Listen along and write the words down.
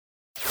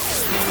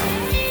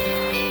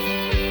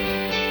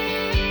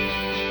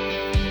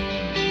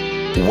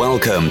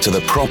Welcome to the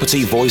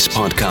Property Voice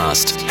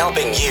Podcast,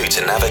 helping you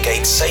to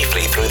navigate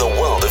safely through the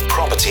world of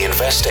property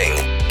investing.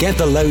 Get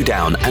the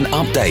lowdown and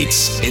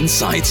updates,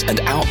 insights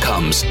and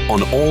outcomes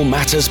on all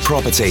matters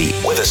property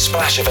with a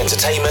splash of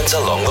entertainment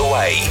along the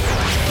way.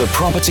 The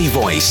Property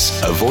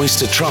Voice, a voice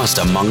to trust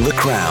among the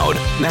crowd.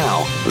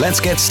 Now, let's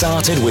get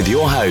started with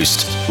your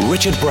host,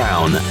 Richard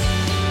Brown.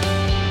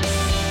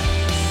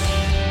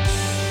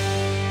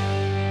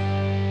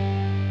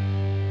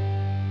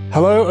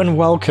 Hello and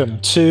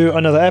welcome to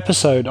another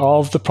episode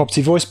of the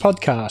Property Voice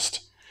Podcast.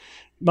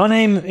 My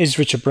name is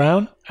Richard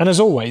Brown, and as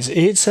always,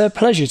 it's a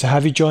pleasure to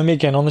have you join me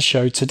again on the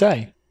show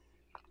today.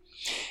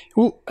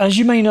 Well, as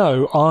you may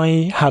know,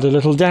 I had a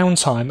little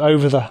downtime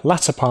over the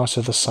latter part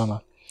of the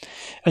summer.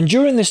 And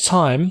during this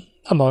time,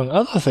 among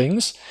other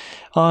things,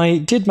 I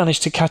did manage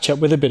to catch up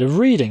with a bit of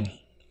reading,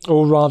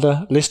 or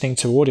rather listening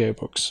to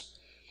audiobooks.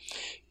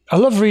 I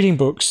love reading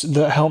books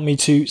that help me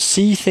to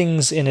see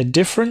things in a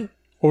different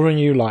or a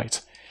new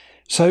light.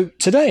 So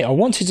today I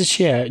wanted to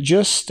share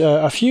just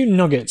a few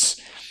nuggets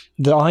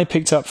that I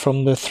picked up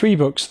from the 3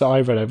 books that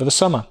I read over the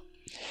summer.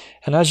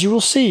 And as you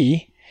will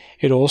see,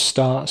 it all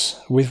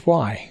starts with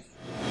why.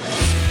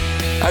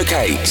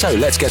 Okay, so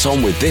let's get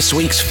on with this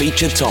week's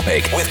featured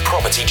topic with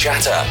Property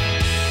Chatter.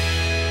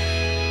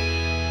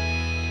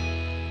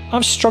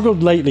 I've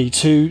struggled lately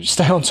to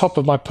stay on top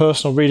of my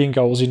personal reading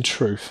goals in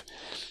truth.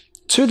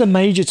 2 of the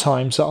major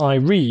times that I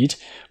read,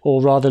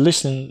 or rather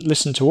listen to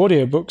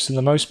audiobooks in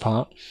the most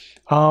part,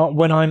 are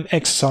when I'm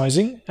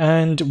exercising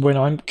and when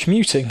I'm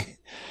commuting.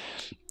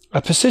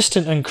 A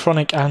persistent and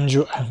chronic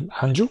ankle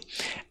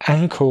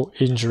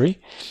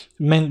injury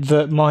meant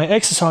that my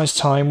exercise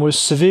time was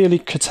severely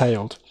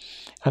curtailed,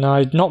 and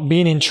I'd not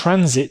been in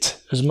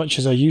transit as much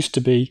as I used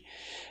to be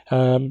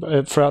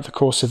throughout the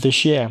course of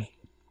this year.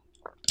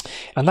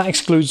 And that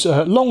excludes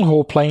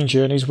long-haul plane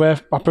journeys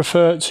where I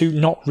prefer to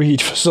not read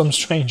for some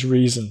strange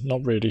reason.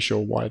 Not really sure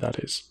why that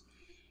is.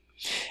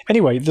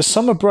 Anyway, the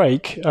summer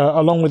break,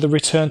 along with the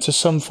return to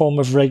some form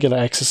of regular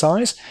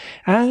exercise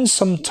and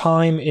some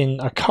time in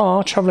a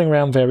car travelling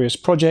around various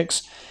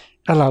projects,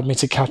 allowed me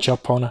to catch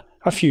up on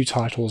a few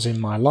titles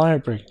in my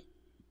library.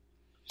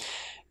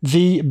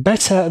 The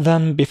Better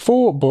Than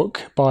Before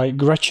book by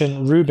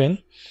Gretchen Rubin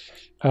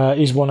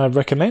is one I'd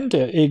recommend.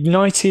 It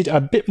ignited a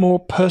bit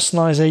more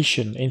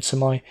personalisation into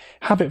my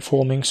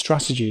habit-forming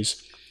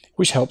strategies,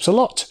 which helps a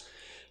lot.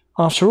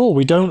 After all,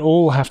 we don't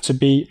all have to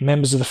be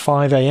members of the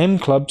 5 a.m.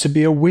 club to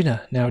be a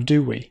winner, now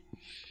do we?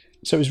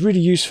 So it was really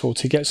useful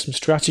to get some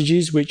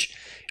strategies which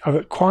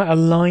are quite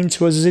aligned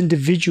to us as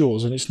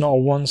individuals, and it's not a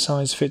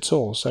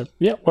one-size-fits-all. So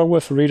yeah, well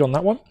worth a read on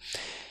that one.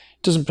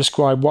 Doesn't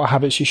prescribe what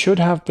habits you should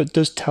have, but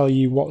does tell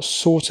you what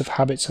sort of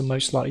habits are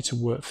most likely to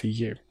work for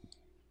you.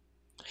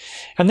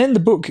 And then the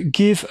book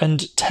Give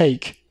and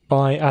Take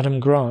by Adam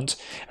Grant,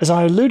 as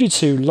I alluded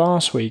to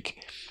last week,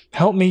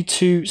 helped me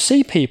to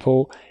see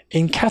people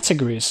in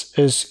categories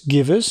as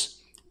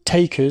givers,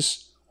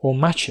 takers, or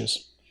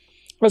matchers,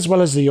 as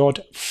well as the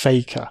odd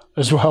faker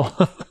as well.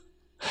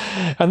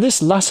 And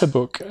this latter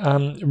book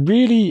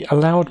really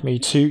allowed me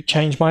to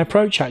change my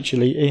approach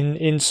actually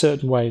in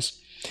certain ways.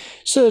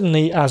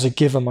 Certainly as a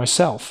giver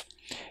myself.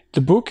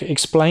 The book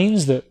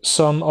explains that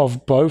some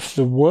of both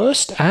the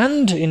worst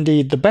and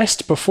indeed the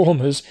best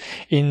performers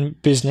in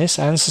business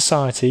and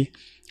society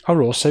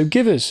are also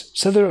givers.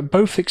 So they're at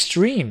both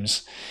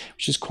extremes,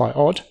 which is quite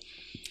odd.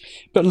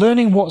 But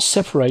learning what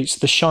separates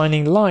the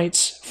shining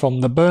lights from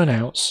the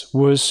burnouts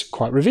was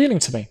quite revealing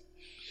to me.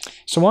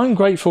 So I'm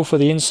grateful for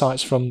the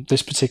insights from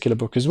this particular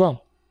book as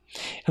well.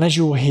 And as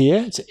you'll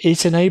hear,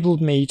 it enabled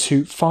me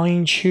to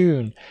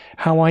fine-tune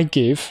how I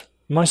give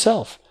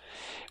myself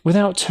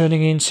without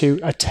turning into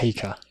a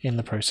taker in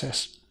the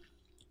process.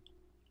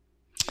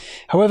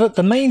 However,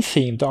 the main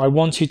theme that I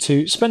wanted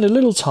to spend a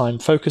little time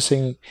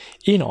focusing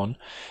in on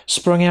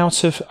sprung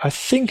out of, I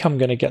think I'm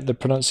going to get the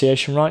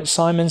pronunciation right,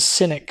 Simon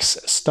Sinek's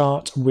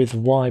Start With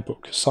Why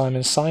book.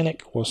 Simon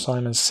Sinek or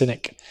Simon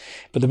Sinek.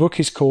 But the book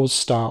is called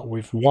Start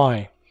With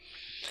Why.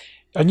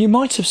 And you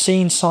might have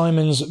seen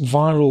Simon's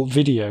viral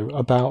video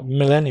about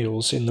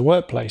millennials in the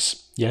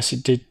workplace. Yes,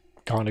 it did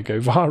kind of go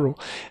viral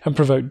and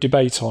provoke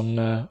debate on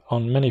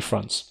many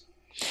fronts.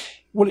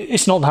 Well,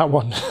 it's not that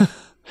one.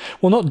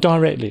 Well, not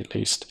directly at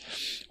least,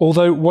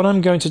 although what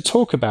I'm going to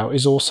talk about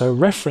is also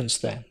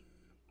referenced there.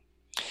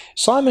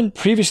 Simon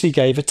previously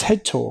gave a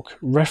TED Talk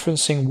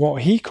referencing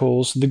what he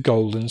calls the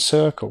Golden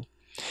Circle,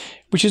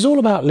 which is all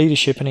about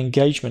leadership and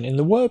engagement in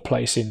the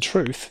workplace in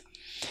truth.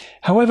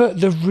 However,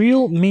 the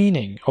real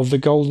meaning of the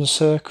Golden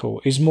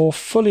Circle is more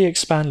fully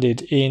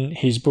expanded in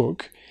his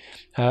book,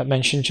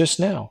 mentioned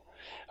just now,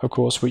 of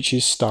course, which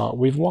is Start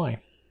With Why.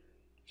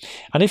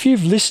 And if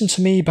you've listened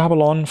to me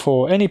babble on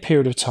for any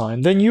period of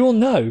time, then you'll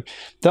know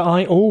that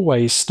I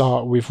always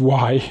start with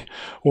why,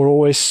 or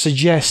always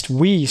suggest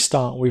we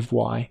start with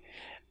why,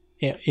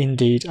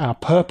 indeed our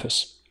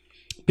purpose,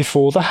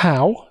 before the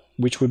how,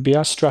 which would be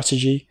our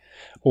strategy,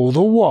 or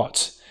the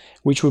what,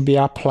 which would be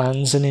our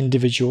plans and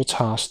individual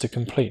tasks to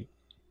complete.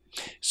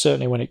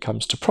 Certainly when it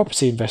comes to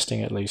property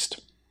investing at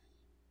least.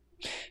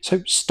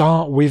 So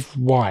start with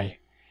why.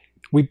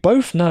 We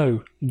both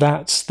know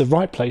that's the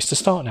right place to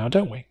start now,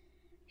 don't we?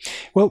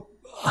 Well,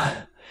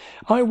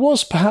 I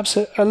was perhaps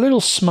a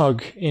little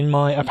smug in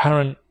my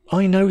apparent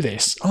I know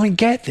this, I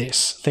get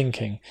this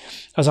thinking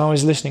as I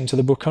was listening to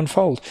the book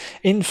unfold.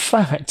 In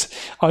fact,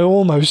 I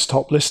almost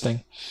stopped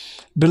listening,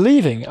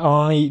 believing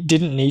I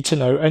didn't need to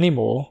know any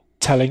more,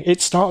 telling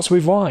it starts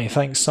with why,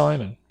 thanks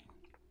Simon.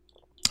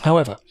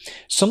 However,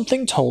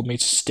 something told me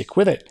to stick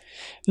with it.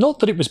 Not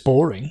that it was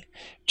boring,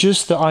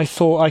 just that I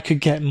thought I could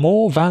get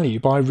more value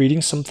by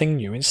reading something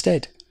new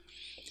instead.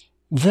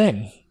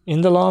 Then, in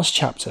the last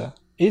chapter,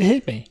 it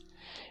hit me.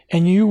 A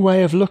new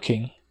way of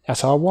looking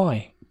at our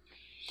why.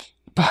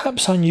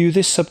 Perhaps I knew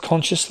this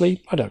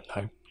subconsciously, I don't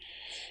know.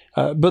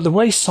 But the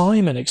way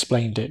Simon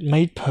explained it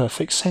made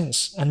perfect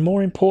sense, and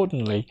more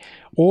importantly,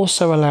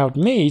 also allowed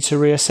me to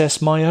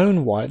reassess my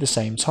own why at the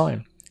same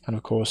time. And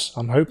of course,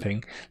 I'm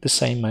hoping the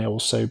same may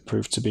also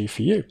prove to be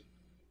for you.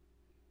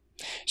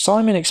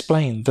 Simon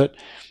explained that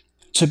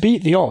he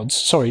beat the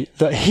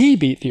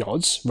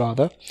odds,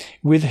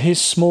 with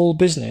his small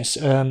business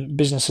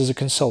as a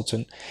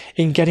consultant,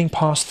 in getting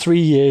past 3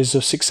 years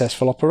of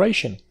successful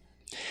operation.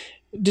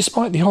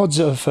 Despite the odds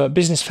of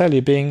business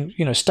failure being,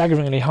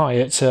 staggeringly high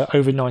at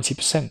over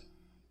 90%.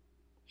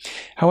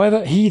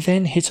 However, he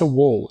then hit a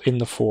wall in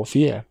the 4th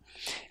year,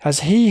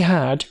 as he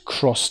had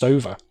crossed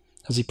over,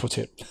 as he put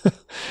it.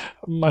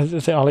 I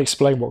think I'll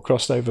explain what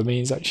crossed over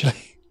means,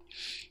 actually.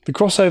 The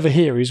crossover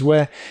here is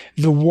where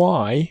the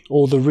why,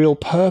 or the real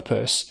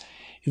purpose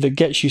that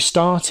gets you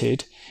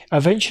started,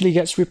 eventually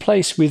gets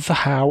replaced with the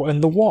how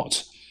and the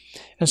what.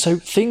 And so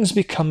things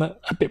become a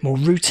bit more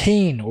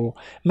routine or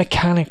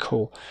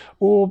mechanical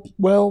or,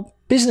 well,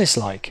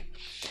 businesslike,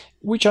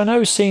 which I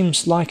know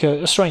seems like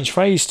a strange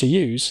phrase to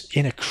use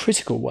in a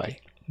critical way,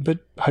 but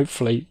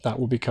hopefully that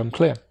will become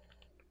clear.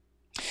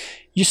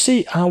 You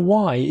see, our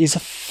why is a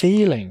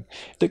feeling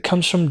that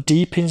comes from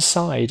deep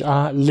inside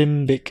our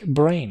limbic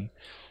brain.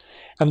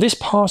 And this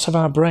part of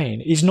our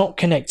brain is not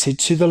connected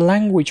to the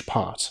language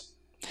part.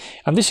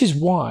 And this is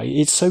why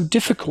it's so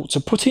difficult to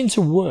put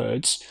into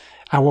words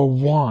our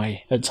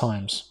why at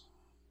times,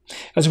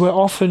 as we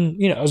often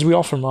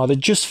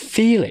just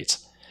feel it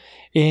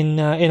in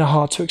a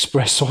hard to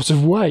express sort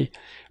of way.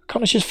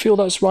 Can't I just feel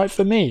that's right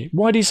for me?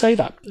 Why do you say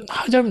that?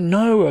 I don't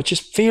know. I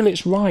just feel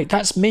it's right.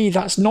 That's me.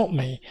 That's not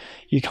me.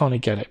 You kind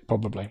of get it,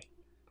 probably.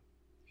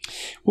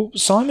 Well,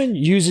 Simon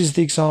uses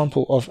the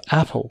example of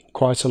Apple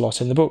quite a lot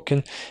in the book,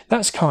 and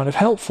that's kind of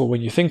helpful when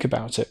you think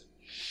about it.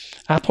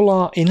 Apple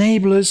are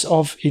enablers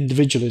of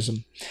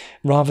individualism,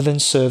 rather than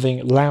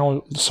serving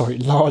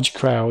large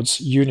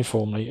crowds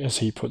uniformly, as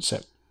he puts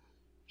it.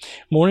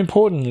 More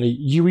importantly,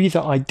 you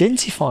either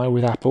identify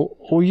with Apple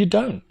or you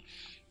don't.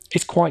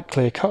 It's quite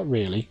clear-cut,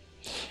 really.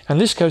 And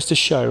this goes to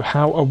show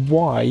how a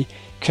why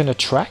can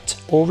attract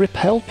or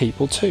repel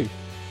people too.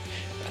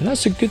 And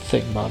that's a good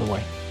thing, by the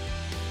way.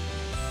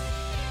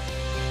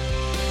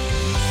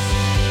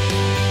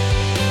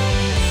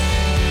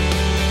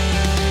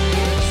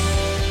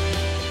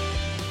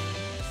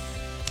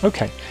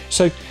 Okay,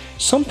 so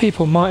some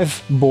people might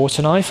have bought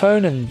an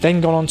iPhone and then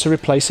gone on to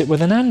replace it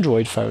with an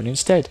Android phone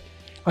instead.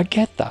 I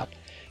get that.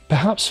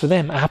 Perhaps for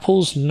them,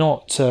 Apple's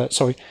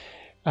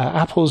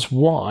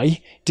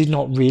why did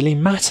not really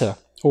matter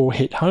or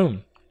hit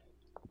home.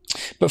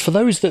 But for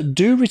those that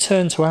do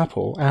return to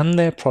Apple and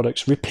their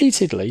products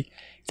repeatedly,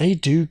 they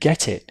do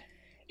get it.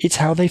 It's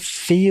how they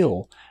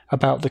feel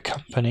about the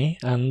company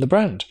and the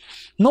brand,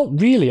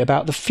 not really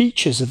about the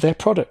features of their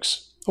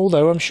products,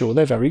 although I'm sure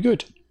they're very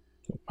good.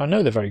 I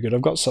know they're very good,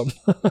 I've got some.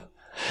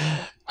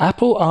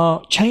 Apple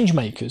are change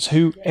makers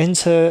who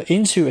enter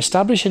into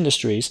established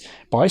industries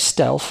by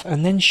stealth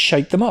and then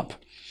shake them up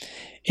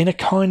in a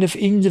kind of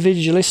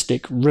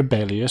individualistic,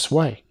 rebellious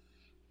way.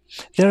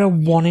 They're a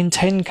 1 in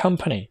 10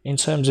 company in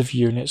terms of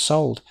units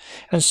sold,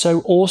 and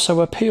so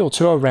also appeal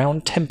to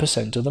around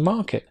 10% of the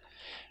market.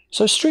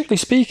 So strictly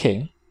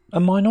speaking, a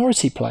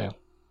minority player.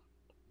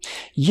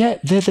 Yet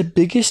they're the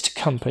biggest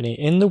company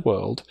in the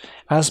world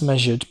as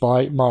measured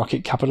by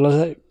market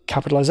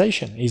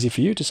capitalization, easy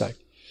for you to say.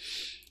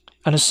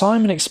 And as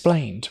Simon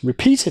explained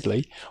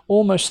repeatedly,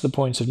 almost to the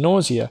point of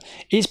nausea,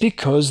 it's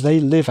because they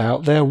live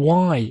out their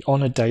why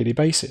on a daily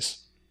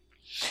basis.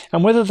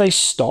 And whether they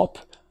stay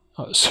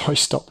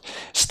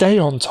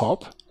on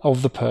top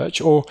of the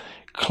perch or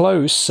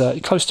close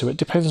to it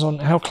depends on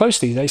how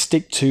closely they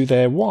stick to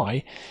their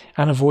why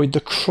and avoid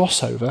the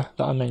crossover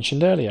that I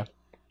mentioned earlier.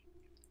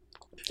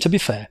 To be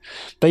fair,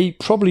 they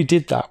probably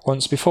did that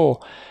once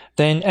before.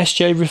 Then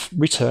SJ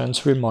returned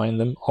to remind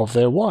them of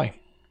their why.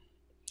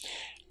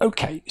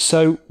 Okay,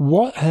 so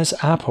what has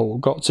Apple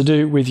got to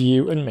do with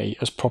you and me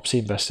as property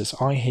investors,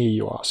 I hear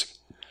you ask?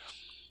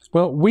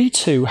 Well, we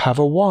too have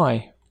a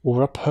why,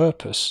 or a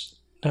purpose,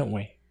 don't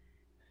we?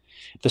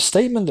 The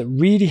statement that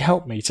really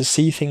helped me to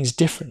see things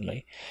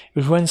differently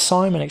was when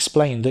Simon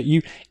explained that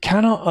you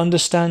cannot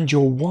understand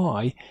your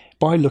why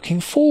by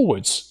looking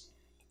forwards.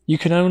 You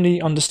can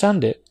only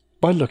understand it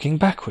by looking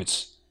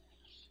backwards.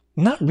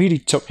 And that really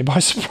took me by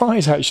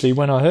surprise, actually,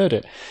 when I heard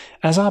it,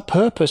 as our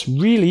purpose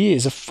really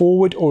is a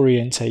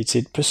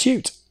forward-orientated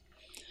pursuit.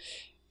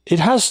 It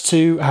has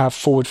to have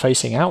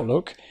forward-facing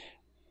outlook.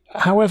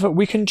 However,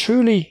 we can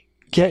truly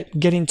get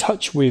in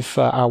touch with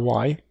our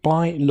why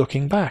by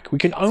looking back. We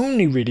can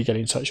only really get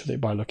in touch with it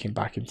by looking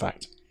back, in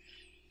fact,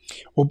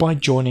 or by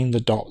joining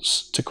the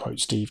dots, to quote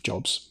Steve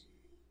Jobs.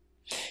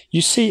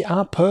 You see,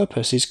 our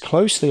purpose is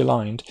closely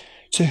aligned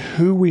to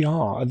who we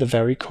are at the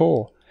very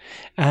core,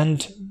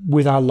 and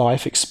with our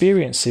life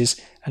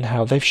experiences and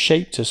how they've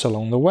shaped us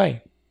along the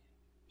way.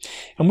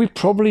 And we've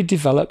probably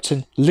developed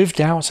and lived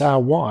out our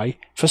why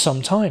for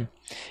some time.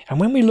 And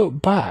when we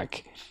look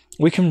back,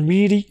 we can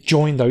really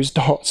join those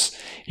dots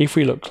if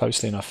we look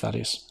closely enough, that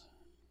is.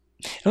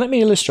 And let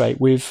me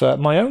illustrate with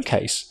my own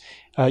case,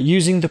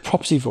 using the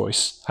property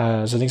voice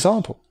as an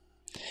example.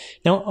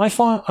 Now, I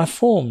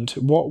formed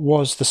what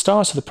was the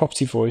start of the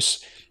property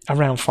voice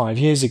around 5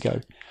 years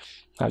ago,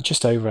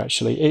 just over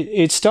actually.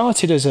 It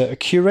started as a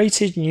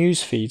curated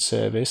newsfeed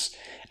service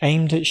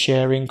aimed at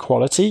sharing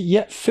quality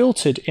yet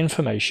filtered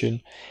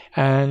information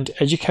and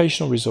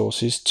educational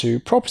resources to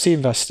property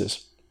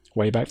investors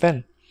way back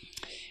then.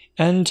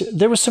 And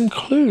there were some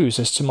clues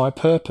as to my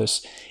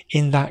purpose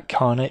in that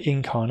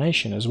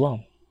incarnation as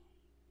well.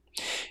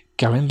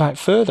 Going back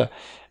further,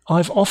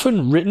 I've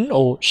often written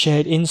or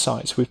shared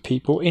insights with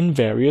people in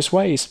various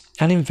ways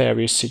and in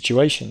various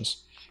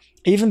situations,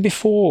 even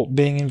before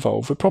being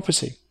involved with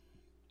property.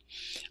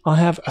 I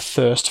have a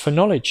thirst for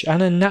knowledge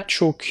and a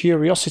natural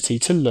curiosity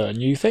to learn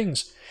new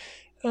things.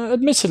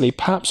 Admittedly,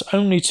 perhaps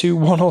only to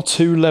 1 or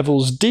 2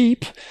 levels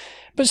deep,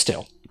 but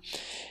still.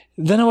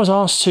 Then I was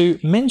asked to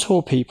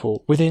mentor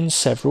people within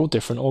several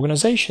different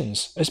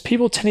organisations, as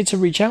people tended to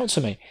reach out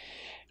to me.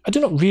 I do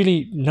not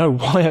really know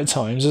why at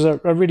times, as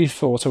I really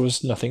thought I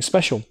was nothing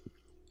special.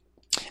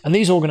 And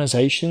these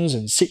organisations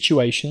and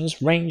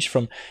situations range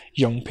from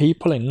young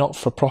people in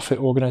not-for-profit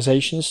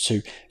organisations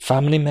to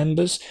family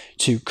members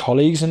to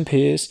colleagues and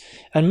peers,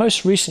 and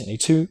most recently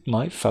to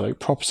my fellow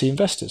property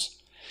investors.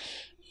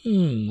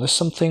 There's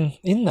something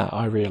in that,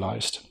 I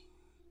realised.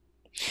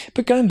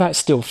 But going back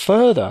still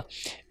further,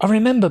 I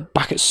remember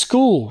back at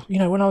school,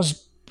 when I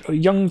was a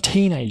young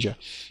teenager,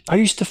 I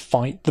used to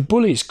fight the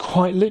bullies,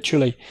 quite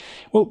literally.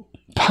 Well,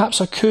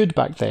 perhaps I could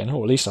back then,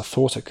 or at least I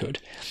thought I could,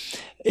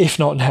 if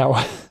not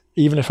now,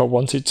 even if I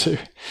wanted to.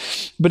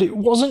 But it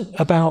wasn't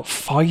about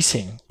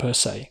fighting per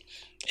se.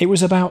 It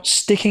was about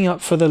sticking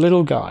up for the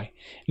little guy,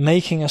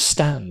 making a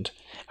stand,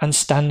 and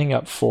standing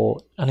up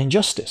for an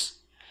injustice.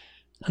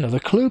 Another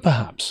clue,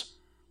 perhaps.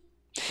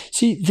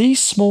 See,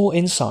 these small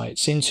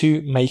insights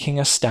into making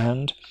a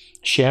stand,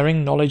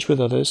 sharing knowledge with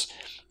others,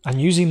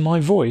 and using my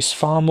voice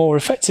far more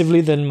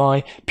effectively than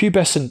my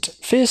pubescent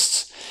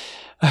fists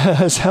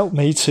has helped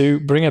me to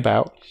bring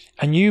about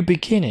a new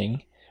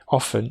beginning,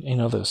 often in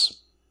others.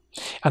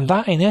 And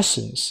that, in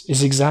essence,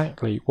 is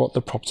exactly what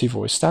the property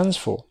voice stands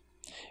for.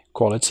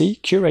 Quality,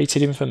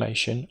 curated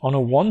information on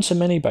a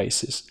one-to-many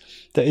basis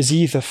that is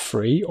either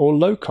free or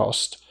low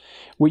cost,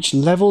 which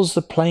levels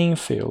the playing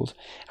field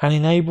and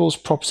enables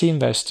property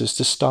investors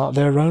to start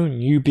their own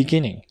new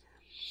beginning,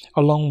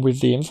 along with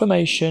the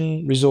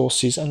information,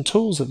 resources and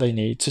tools that they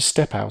need to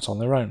step out on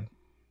their own.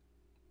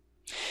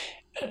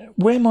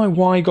 Where my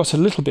why got a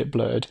little bit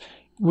blurred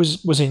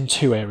was in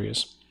 2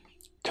 areas: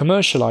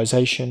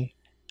 commercialization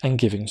and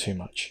giving too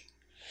much.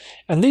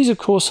 And these, of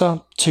course,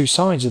 are 2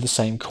 sides of the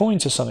same coin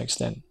to some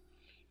extent.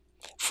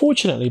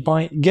 Fortunately,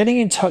 by getting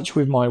in touch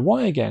with my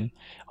why again,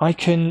 I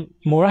can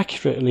more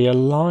accurately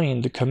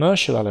align the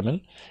commercial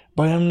element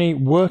by only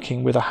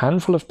working with a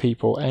handful of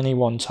people at any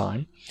one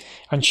time,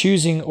 and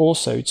choosing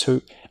also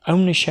to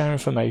only share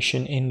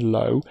information in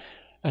low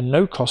and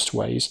no cost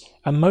ways,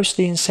 and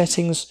mostly in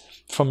settings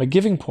from a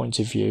giving point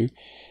of view,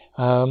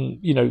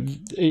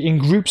 in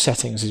group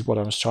settings is what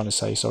I was trying to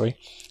say,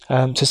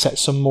 to set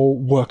some more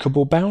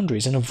workable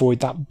boundaries and avoid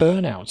that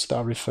burnout that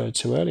I referred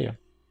to earlier.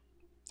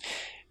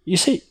 You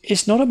see,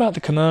 it's not about the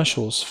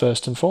commercials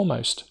first and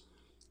foremost,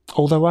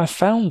 although I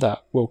found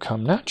that will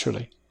come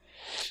naturally,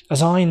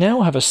 as I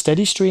now have a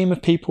steady stream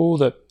of people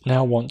that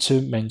now want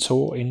to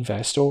mentor,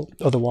 invest, or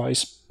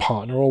otherwise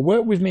partner or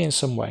work with me in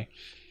some way.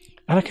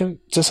 And I can,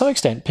 to some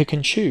extent, pick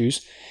and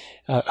choose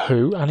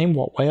who and in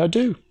what way I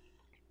do.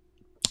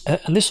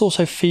 And this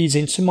also feeds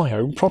into my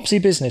own property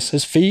business,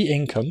 as fee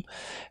income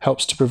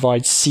helps to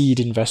provide seed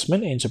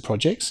investment into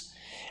projects,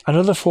 and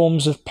other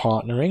forms of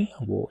partnering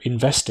or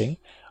investing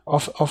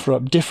offer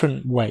up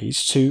different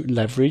ways to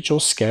leverage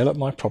or scale up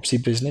my property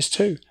business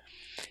too.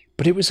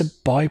 But it was a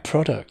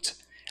byproduct.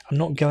 I'm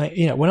not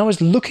going, when I was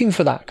looking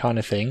for that kind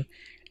of thing,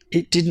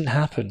 it didn't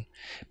happen.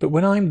 But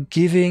when I'm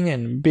giving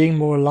and being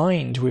more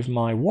aligned with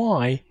my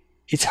why,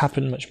 it's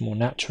happened much more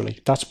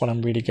naturally. That's what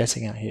I'm really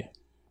getting at here.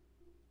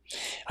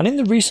 And in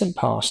the recent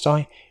past,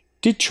 I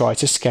did try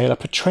to scale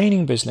up a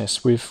training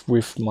business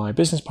with my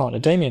business partner,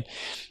 Damien,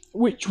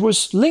 which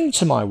was linked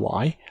to my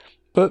why,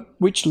 but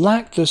which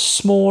lacked the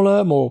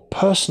smaller, more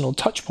personal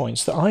touch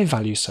points that I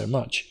value so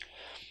much.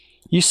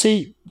 You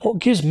see, what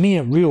gives me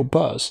a real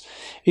buzz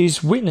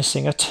is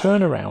witnessing a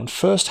turnaround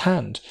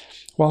firsthand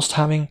whilst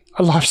having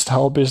a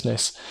lifestyle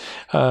business,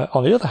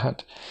 on the other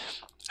hand.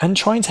 and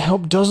trying to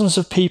help dozens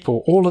of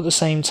people all at the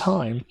same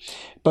time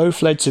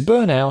both led to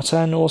burnout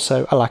and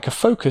also a lack of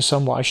focus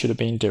on what I should have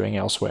been doing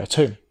elsewhere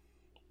too,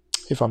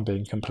 if I'm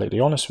being completely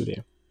honest with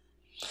you.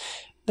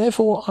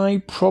 Therefore,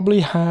 I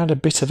probably had a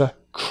bit of a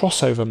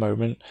crossover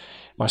moment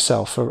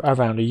myself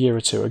around a year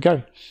or two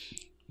ago.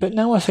 But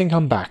now I think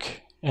I'm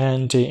back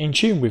and in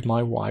tune with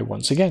my why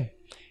once again.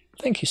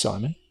 Thank you,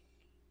 Simon.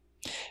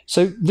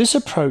 So this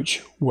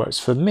approach works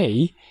for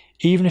me,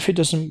 even if it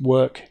doesn't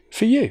work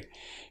for you.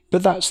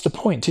 But that's the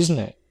point, isn't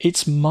it?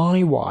 It's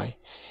my why,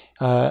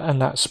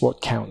 and that's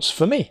what counts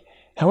for me.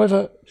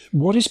 However,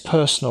 what is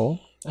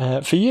personal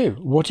for you?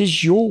 What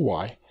is your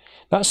why?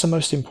 That's the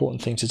most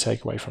important thing to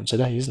take away from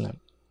today, isn't it?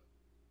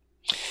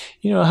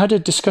 You know, I had a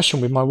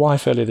discussion with my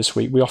wife earlier this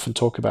week. We often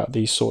talk about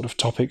these sort of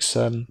topics.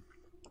 I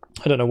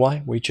don't know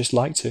why, we just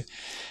like to.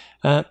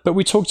 But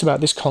we talked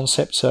about this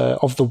concept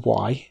of the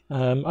why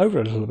over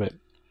a little bit.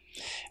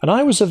 And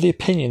I was of the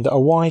opinion that a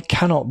why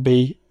cannot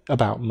be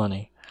about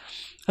money.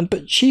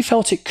 But she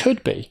felt it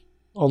could be,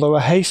 although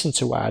I hasten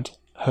to add,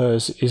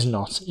 hers is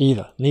not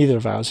either. Neither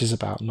of ours is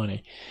about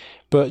money.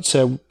 But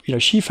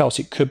she felt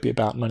it could be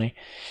about money.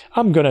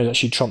 I'm going to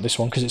actually trump this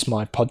one because it's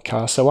my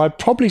podcast. So I'd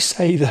probably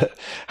say that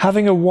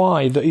having a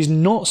why that is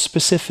not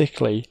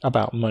specifically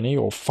about money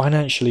or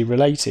financially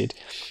related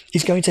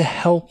is going to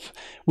help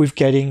with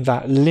getting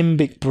that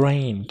limbic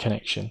brain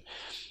connection,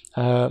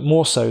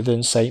 more so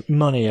than, say,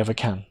 money ever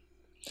can.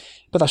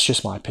 But that's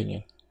just my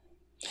opinion.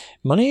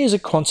 Money is a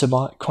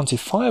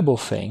quantifiable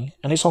thing,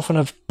 and it's often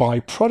a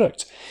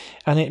byproduct,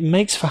 and it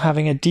makes for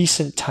having a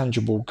decent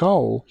tangible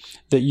goal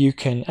that you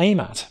can aim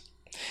at.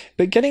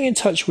 But getting in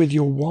touch with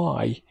your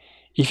why,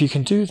 if you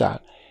can do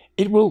that,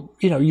 it will,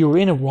 your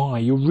inner why,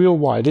 your real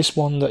why, this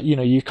one that,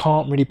 you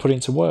can't really put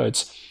into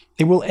words,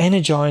 it will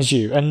energize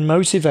you and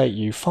motivate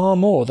you far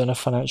more than a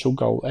financial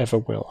goal ever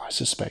will, I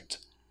suspect.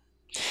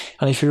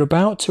 And if you're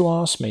about to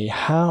ask me,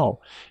 how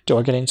do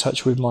I get in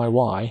touch with my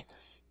why?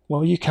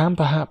 Well, you can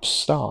perhaps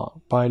start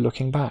by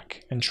looking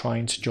back and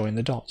trying to join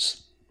the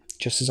dots,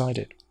 just as I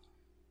did.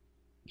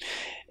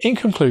 In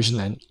conclusion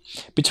then,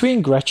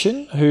 between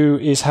Gretchen, who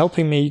is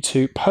helping me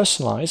to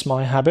personalize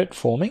my habit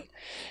forming,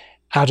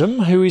 Adam,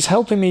 who is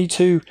helping me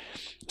to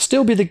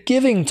still be the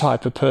giving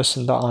type of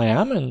person that I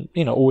am and,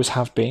 always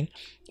have been,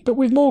 but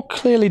with more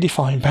clearly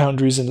defined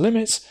boundaries and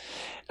limits,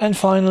 and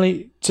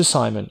finally to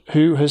Simon,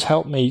 who has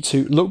helped me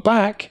to look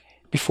back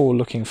before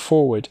looking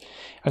forward,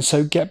 and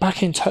so get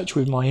back in touch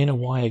with my inner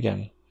why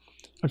again.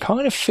 I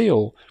kind of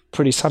feel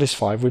pretty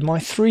satisfied with my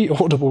 3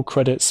 Audible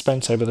credits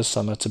spent over the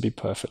summer, to be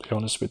perfectly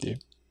honest with you.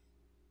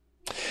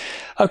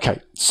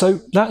 Okay, so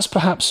that's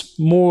perhaps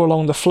more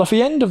along the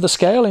fluffy end of the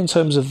scale in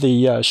terms of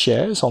the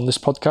shares on this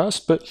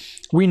podcast, but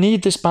we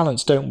need this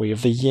balance, don't we,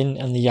 of the yin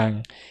and the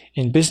yang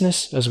in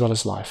business as well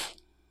as life.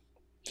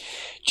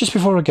 Just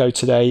before I go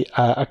today,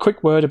 a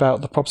quick word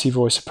about the Property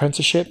Voice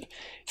Apprenticeship.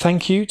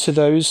 Thank you to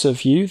those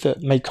of you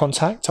that made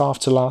contact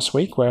after last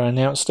week where I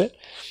announced it.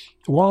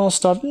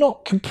 Whilst I've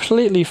not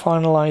completely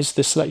finalised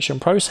the selection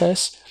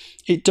process,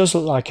 it does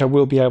look like I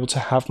will be able to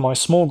have my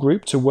small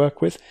group to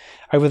work with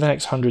over the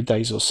next 100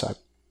 days or so.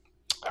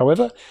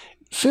 However,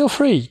 feel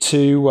free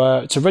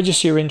to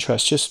register your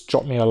interest. Just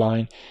drop me a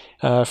line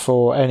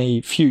for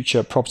any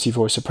future Property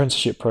Voice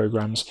Apprenticeship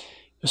programs,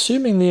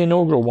 assuming the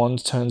inaugural one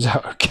turns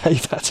out okay,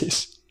 that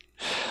is.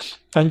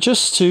 And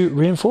just to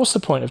reinforce the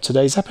point of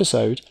today's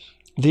episode,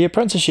 the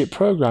apprenticeship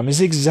program is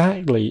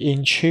exactly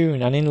in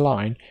tune and in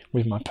line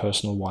with my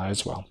personal why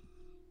as well.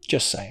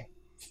 Just saying.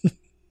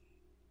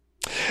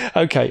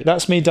 Okay,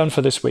 that's me done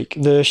for this week.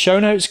 The show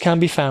notes can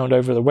be found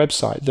over at the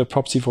website,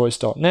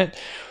 thepropertyvoice.net,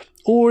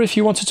 or if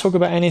you want to talk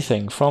about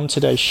anything from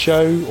today's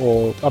show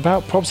or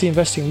about property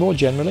investing more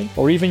generally,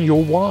 or even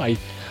your why,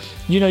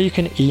 you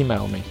can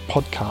email me,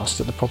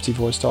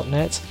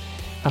 podcast@thepropertyvoice.net,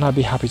 and I'd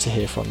be happy to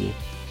hear from you.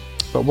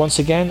 But once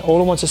again, all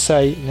I want to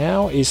say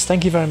now is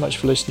thank you very much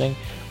for listening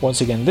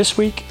once again this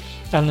week,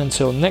 and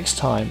until next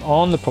time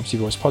on the Property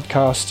Voice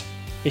podcast,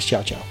 it's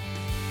ciao ciao.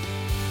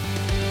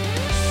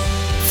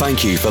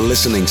 Thank you for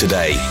listening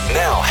today.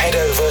 Now head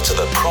over to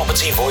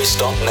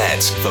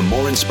thepropertyvoice.net for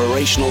more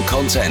inspirational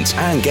content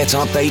and get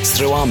updates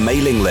through our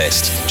mailing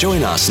list.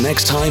 Join us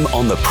next time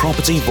on the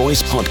Property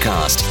Voice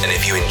podcast. And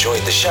if you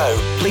enjoyed the show,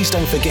 please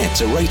don't forget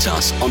to rate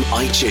us on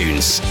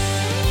iTunes.